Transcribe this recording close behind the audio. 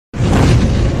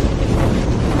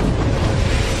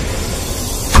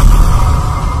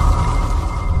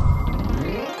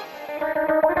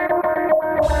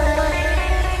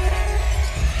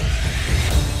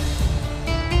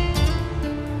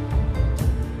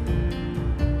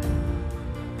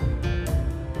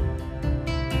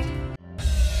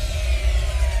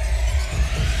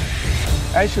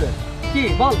তাই শুনে কি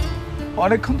বল?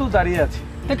 অনেকক্ষণ তো দাঁড়িয়ে আছি,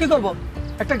 তা কি করবো?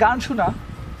 একটা গান শোনা।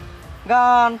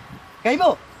 গান গাইবো?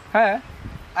 হ্যাঁ।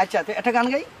 আচ্ছা একটা গান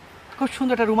গাই, খুব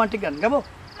সুন্দর একটা রোমান্টিক গান গাবো।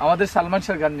 আমাদের সালমান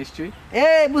শাহর গান নিশ্চয়ই।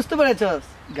 বুঝতে পেরেছস?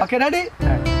 Okay ready?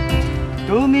 হ্যাঁ।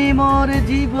 তুমি মোর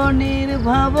জীবনের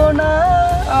ভাবনা,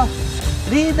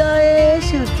 হৃদয়ে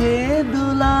সুখে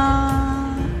দুলা।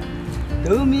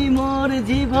 তুমি মোর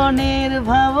জীবনের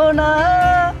ভাবনা,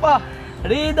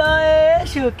 হৃদয়ে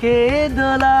সুখে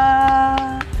দোলা।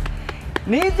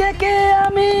 নিজেকে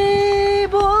আমি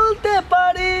বলতে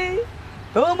পারি,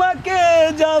 তোমাকে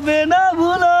যাবে না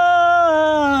ভুলা।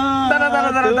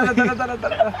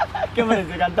 কেমন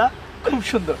হয়েছে গানটা? খুব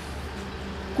সুন্দর।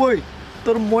 কই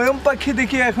তোর ময়ম পাখি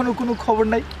দেখি এখনো কোনো খবর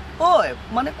নাই? ওই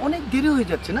মানে অনেক দেরি হয়ে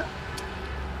যাচ্ছে না?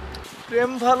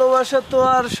 প্রেম ভালোবাসা তো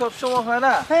আর সবসময় হয়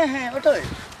না। হ্যাঁ ওটাই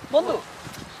বন্ধু,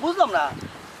 বুঝলাম না,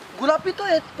 গোলাপি তো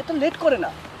এটা লেট করে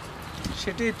না।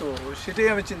 সেটাই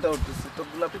আমি চিন্তা করতেছি, তো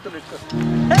গোলাপি তো লেট করে।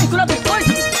 এই গোলাপি কই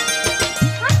তুমি?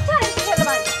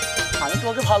 আমি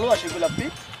তোমাকে ভালোবাসি গোলাপি।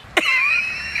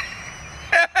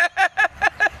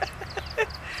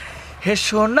 হে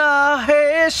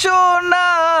সোনা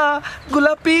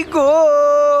গোলাপি গো,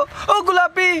 ও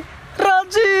গোলাপি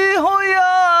রাজি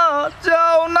হইয়া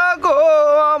যাও না গো,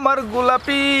 আমার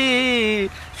গোলাপি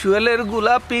সুয়েলের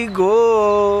গোলাপি গো।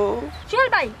 সুয়েল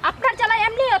ভাই, আপনার জ্বালায়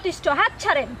এমনি অতিষ্ঠ, হাত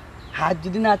ছাড়েন। হাত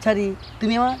যদি না ছাড়ি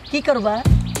তুমি আমার কি করবা?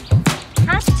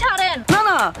 হাত ছাড়েন।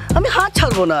 না আমি হাত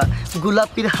ছাড়বো না।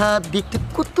 গোলাপির হাত দেখতে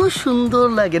কত সুন্দর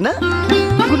লাগে না?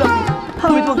 গোলাপি,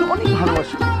 আমি তোমাকে অনেক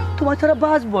ভালোবাসি, তোমার ছাড়া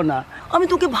বাঁচবো না, আমি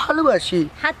তোকে ভালোবাসি।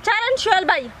 হাত ছাড়েন সুয়েল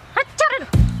ভাই, হাত ছাড়েন।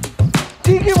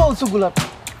 ঠিকই বলছো গোলাপি।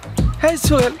 হ্যাঁ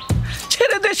সোহেল,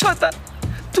 ছেড়ে দে শয়তান,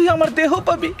 তুই আমার দেহ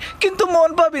পাবি কিন্তু মন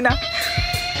পাবি না।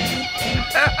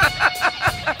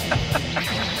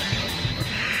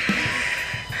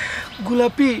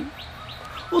 গোলাপি,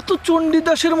 ও তো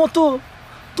চণ্ডীদাসের মতো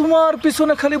তোমার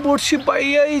পিছনে খালি বড়শি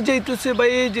বাইয়াই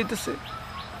যাইতেছে,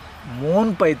 মন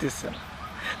পাইতেছে না।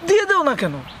 দিয়ে দাও না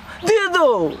কেন, দিয়ে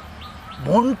দাও,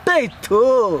 মনটাই তো।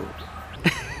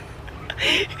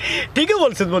 ঠিকই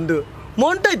বলছেন বন্ধু,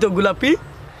 মনটাই তো গোলাপি।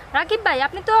 রাকিব ভাই,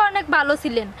 আপনি তো অনেক ভালো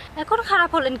ছিলেন, এখন খারাপ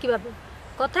হলেন কিভাবে?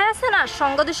 কথায় আছে না,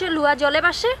 সঙ্গ দোষে লুয়া জলে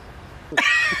ভাসে।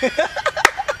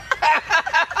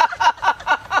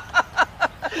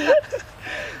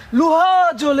 লোহা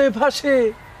জলে ভাসে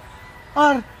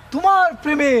আর তোমার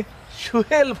প্রেমে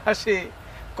সুহেল ভাসে।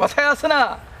 কথায় আছে না,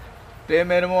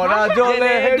 প্রেমের মরা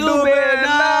জলে ডুবে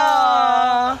না,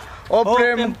 ও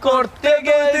প্রেম করতে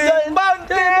গেলে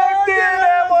বাঁধতে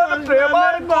গেলে মন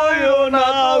প্রেমার কইও না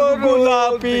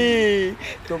গোলাপি,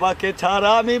 তোমাকে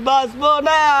ছাড়া আমি বাঁচবো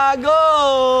না গো।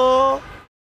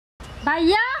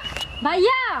 ভাইয়া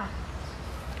ভাইয়া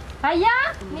ভাইয়া,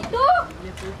 মিতু।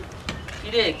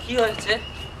 কিরে, কি হয়েছে?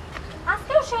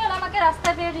 আজকেও সোহেল আমাকে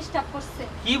রাস্তায় পেয়ে ডিস্টার্ব করছে।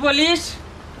 কি বলিস?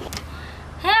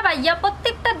 হ্যাঁ ভাইয়া,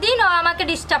 প্রত্যেকটা দিন ও আমাকে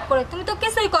ডিস্টার্ব করে, তুমি তো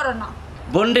কিছুই করো না।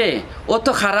 বন্ডে, ও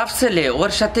তো খারাপ ছেলে,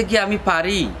 ওর সাথে কি আমি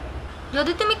পারি?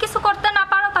 যদি তুমি কিছু করতে না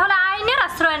পারো তাহলে আইনের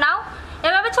আশ্রয় নাও।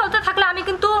 এভাবে চলতে থাকলে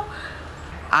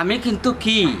আমি কিন্তু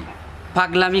কি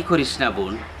পাগলামি করিস না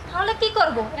বোন। তাহলে কি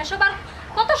করব? এসব আর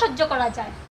কত সহ্য করা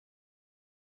যায়?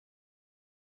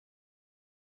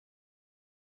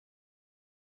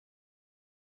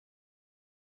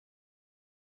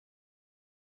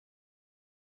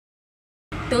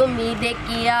 তুমি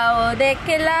দেখিয়াও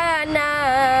দেখলা না,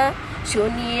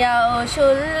 শুনিয়াও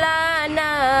শুনলা না,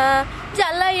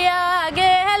 জ্বালাইয়া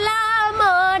গেলা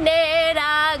মনের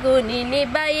আগুন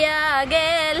নিবাইয়া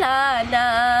গেলা না।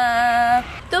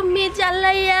 তুমি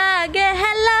জ্বালাইয়া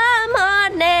গেলা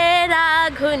মনের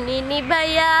আগুন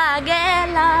নিবাইয়া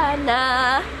গেলা না।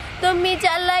 তুমি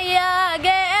জ্বালাইয়া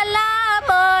গেলা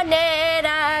মনের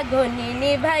আগুন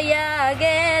নিবাইয়া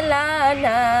গেলা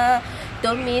না।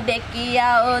 তুমি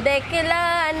দেখিয়াও দেখলা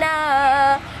না,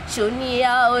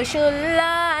 শুনিয়াও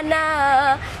শুনলা না,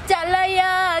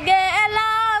 জ্বালাইয়া গেলা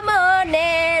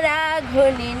মনের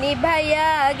আগুন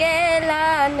নিভাইয়া গেলা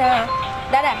না।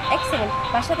 দাঁড়া এক সেকেন্ড,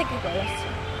 বাসা থেকে কল আসছে।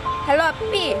 হ্যালো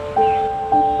আপি।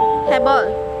 হ্যাঁ বল।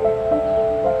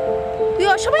 তুই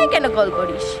অসময়ে কেন কল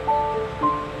করিস?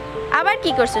 আবার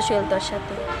কি করছো সোহেল তোর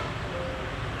সাথে?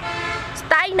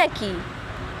 তাই নাকি?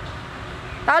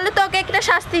 তাহলে তোকে একটা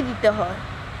শাস্তি দিতে হয়।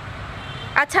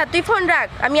 আচ্ছা তুই ফোন রাখ,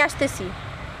 আমি আসতেছি।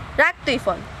 রাখ তুই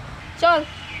ফোন।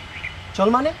 চল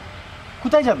মানে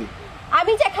কোথায় যাবি?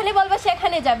 আমি যেখানে বলবো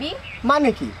সেখানে যাবি। মানে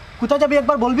কি, কোথায় যাবি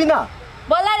একবার বলবি না?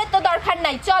 বলার তো দরকার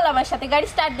নাই, চল আমার সাথে, গাড়ি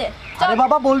স্টার্ট দে। আরে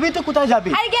বাবা বলবি তো কোথায় যাবি?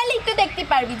 আর গেলেই তো দেখতে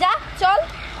পারবি, যা চল।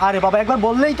 আরে বাবা একবার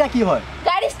বললেইটা কি হয়?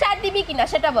 গাড়ি স্টার্ট দিবি কিনা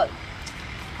সেটা বল।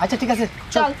 আচ্ছা ঠিক আছে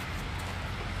চল।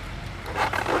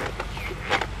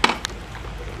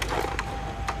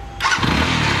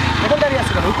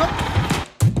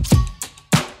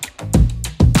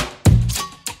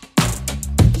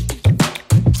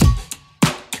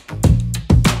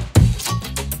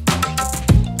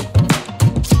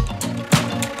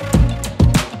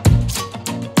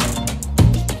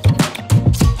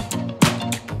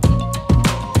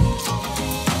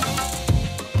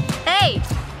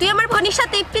 বোনের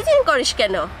সাথে ইফটিজিং করিস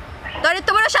কেন? তোরে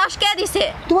তো বড় সাহস কে দিছে?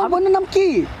 তোমার বোনের নাম কি?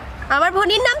 আমার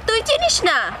বোনের নাম তুই চিনিস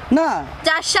না? না।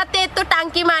 যার সাথে তো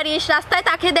টাঙ্কি মারিস, রাস্তায়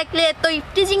তাকে দেখলে তো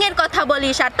ইফটিজিং এর কথা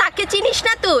বলিস, আর তাকে চিনিস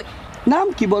না তুই? নাম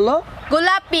কি বলো?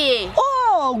 গোলাপি। ও,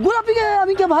 গোলাপিকে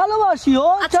আমি কে ভালোবাসি। ও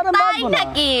আচ্ছা ছাড়া তাই বাঁচবো না।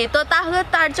 নাকি? তো তাহলে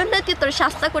তার জন্য তুই তোর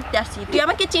শাস্তা করতে আসছি। তুই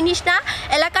আমাকে চিনিস না?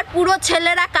 এলাকার পুরো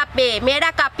ছেলেরা কাঁপে,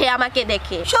 মেয়েরা কাঁপে আমাকে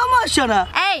দেখে। সমস্যা না।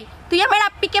 এই, তুই আমার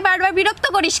আপ্পিকে বারবার বিরক্ত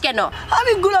করিস কেন?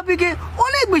 আমি গোলাপিকে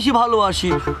অনেক বেশি ভালোবাসি,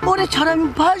 ওরে ছাড়া আমি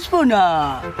বাঁচবো না।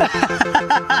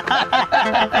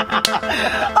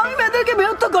 আমি মেয়েদেরকে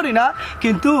বিরক্ত করি না,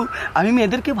 কিন্তু আমি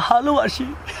মেয়েদেরকে ভালোবাসি।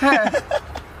 হ্যাঁ,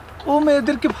 ও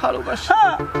মেয়েদেরকে ভালোবাসে।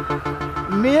 হ্যাঁ,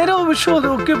 মেয়েরা অবশ্য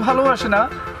ওকে ভালোবাসে না,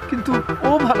 কিন্তু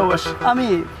ও ভালোবাসে। আমি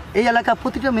এই এলাকার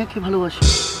প্রতিটা মেয়েকে ভালোবাসি।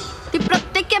 তুই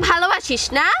প্রত্যেককে ভালোবাসিস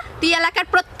না? তুই এলাকার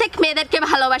প্রত্যেক মেয়েদেরকে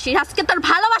ভালোবাসিস। আজকে তোর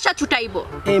ভালোবাসা ছুটাইবো।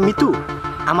 এ মিতু,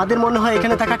 আমাদের মনে হয়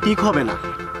এখানে থাকা ঠিক হবে না।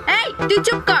 এই, তুই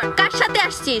চুপ কর। কার সাথে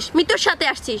আসছিস? মিতুর সাথে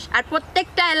আসছিস। আর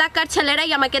প্রত্যেকটা এলাকার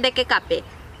ছেলেরাই আমাকে দেখে কাঁপে।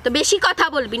 তো বেশি কথা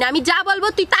বলবি না, আমি যা বলবো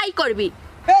তুই তাই করবি।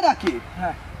 এ রাখি,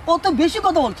 হ্যাঁ, ও তো বেশি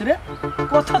কথা বলছে রে।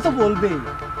 কথা তো বলবেই।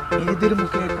 মেয়েদের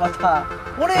মুখে কথা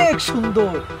অনেক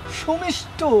সুন্দর,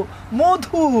 সুমিষ্ট,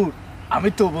 মধুর। আমি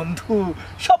তো বন্ধু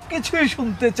সবকিছুই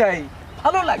শুনতে চাই,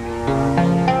 ভালো লাগে,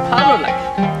 ভালো লাগে।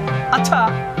 আচ্ছা,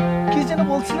 কি যেন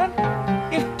বলছিলেন?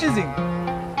 ইফটিজিং।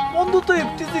 বন্ধু তো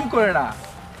ইফটিজিং করে না,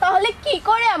 তাহলে কি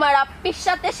করে আমার আপ্পির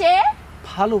সাথে সে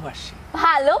ভালোবাসে।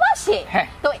 ভালোবাসে? হ্যাঁ।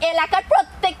 তো এলাকার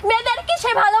প্রত্যেক মেয়েদেরকে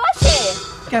সে ভালোবাসে?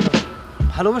 কেন,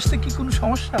 ভালোবাসতে কি কোনো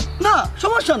সমস্যা? না,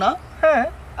 সমস্যা না। হ্যাঁ,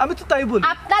 আমি তো তাই বলি।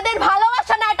 আপনাদের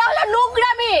ভালোবাসা না, এটা হলো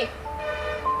নোংরামি।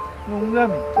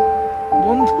 নোংরামি?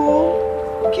 বন্ধু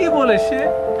কি বলে সে?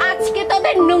 আজকে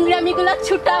তোদের নোংরামি গুলো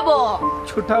ছুটাবো।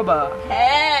 ছোটাবা?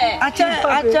 হ্যাঁ। আচ্ছা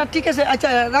কিভাবে? আচ্ছা, ঠিক আছে। আচ্ছা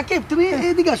রাকিব, তুমি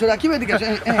এদিকে আসো। রাকিব এদিকে আসো।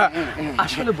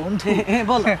 আসলে বন্ধু,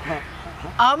 বল।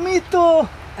 আমি তো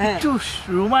হ্যাঁ। একটু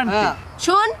রোমান্টিক। হ্যাঁ।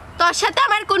 শোন, তোর সাথে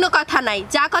আমার কোনো কথা নাই।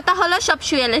 যা কথা হলো সব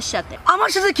সুয়েলের সাথে। আমার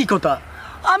সাথে কি কথা?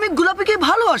 আমি গোলাপিকে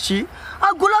ভালোবাসি,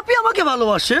 আর গোলাপি আমাকে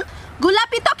ভালোবাসে।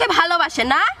 গোলাপি তোকে ভালোবাসে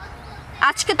না?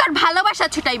 আজকে তোর ভালোবাসা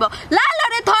ছুটাইবো। লাল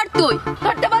ওরে ধর, তুই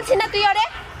ধরতে বলছি না তুই ওরে?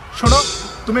 শোনো,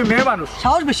 তুমি মেয়ে মানুষ,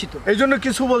 সাহস বেশি তো। এই জন্য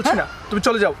কিছু বলছি না। তুমি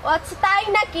চলে যাও। ও আচ্ছা, তাই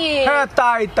নাকি? হ্যাঁ,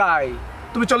 তাই তাই,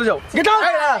 তুমি চলে যাও। Get out!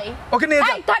 এই, ওকে নিয়ে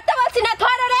যাও। এই, ধরতে বলছি না,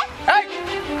 ধর ওরে। এই,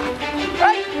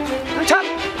 এই, ছাড়,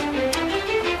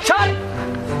 ছাড়,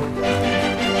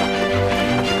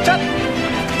 ছাড়।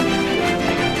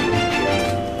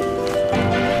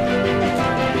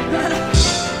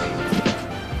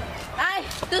 আয়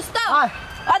দোস্ত, আয়।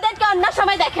 ওদেরকে অন্য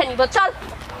সময় দেখে নিব। চল,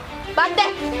 বাদ দে।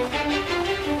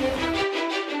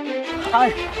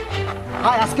 আয়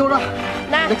আয়, আজকে ওরা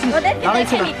না, দেখছিস? ওদেরকে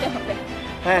দাঁড়াইছে দেখে না। নিতে হবে।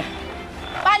 হ্যাঁ,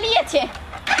 পালিয়েছে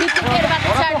ভিতুকের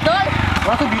বাচ্চার দল।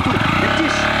 ওরা তো ভিতর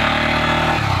দেখছিস।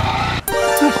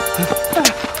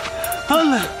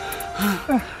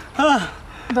 আল্লাহ,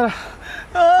 দাঁড়া,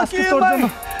 আজকে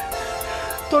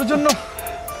তোর জন্য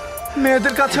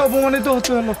মেয়েদের কাছে অপমানিত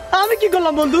হতে হলো। আমি কি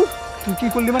করলাম বন্ধু? তুই কি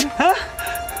করলি মানে? হ্যাঁ,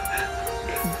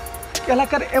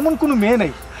 এলাকার এমন কোনো মেয়ে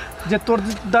নেই যে তোর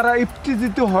দ্বারা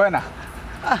ইফটিজিত হয় না।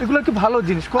 এগুলো কি ভালো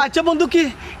জিনিস? আচ্ছা বন্ধু, কি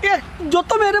যত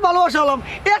মেয়েরে ভালোবাসা হলাম,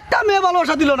 একটা মেয়ে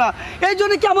ভালোবাসা দিল না, এই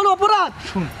জন্য কি আমার অপরাধ?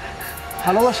 শুন,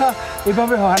 ভালোবাসা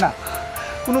এভাবে হয় না।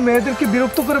 কোনো মেয়েদেরকে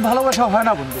বিরক্ত করে ভালোবাসা হয়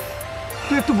না বন্ধু।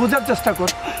 তুই একটু বোঝার চেষ্টা কর।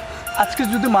 আজকে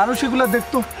যদি মানুষ এগুলো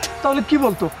দেখতো তাহলে কি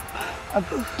বলতো? আর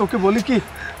তোকে বলি কি,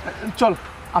 চল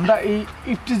আমরা এই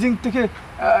ইফটিজিং থেকে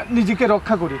নিজেকে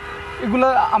রক্ষা করি। এগুলো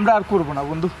আমরা আর করবো না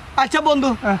বন্ধু। আচ্ছা বন্ধু,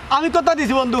 আমি কথা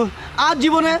দিছি বন্ধু, আজ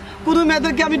জীবনে কোনো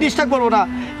মেয়েদেরকে আমি ডিস্টার্ব করবো না।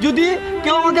 যদি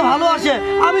কেউ আমাকে ভালোবাসে,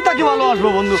 আমি তাকে ভালোবাসবো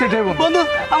বন্ধু। সেটাই বন্ধু। বন্ধু,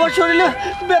 আমার শরীরে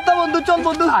ব্যথা বন্ধু, চল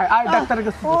বন্ধু। আয় আয় ডাক্তারের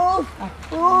কাছে। ও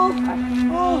ও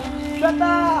ও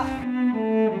ব্যথা।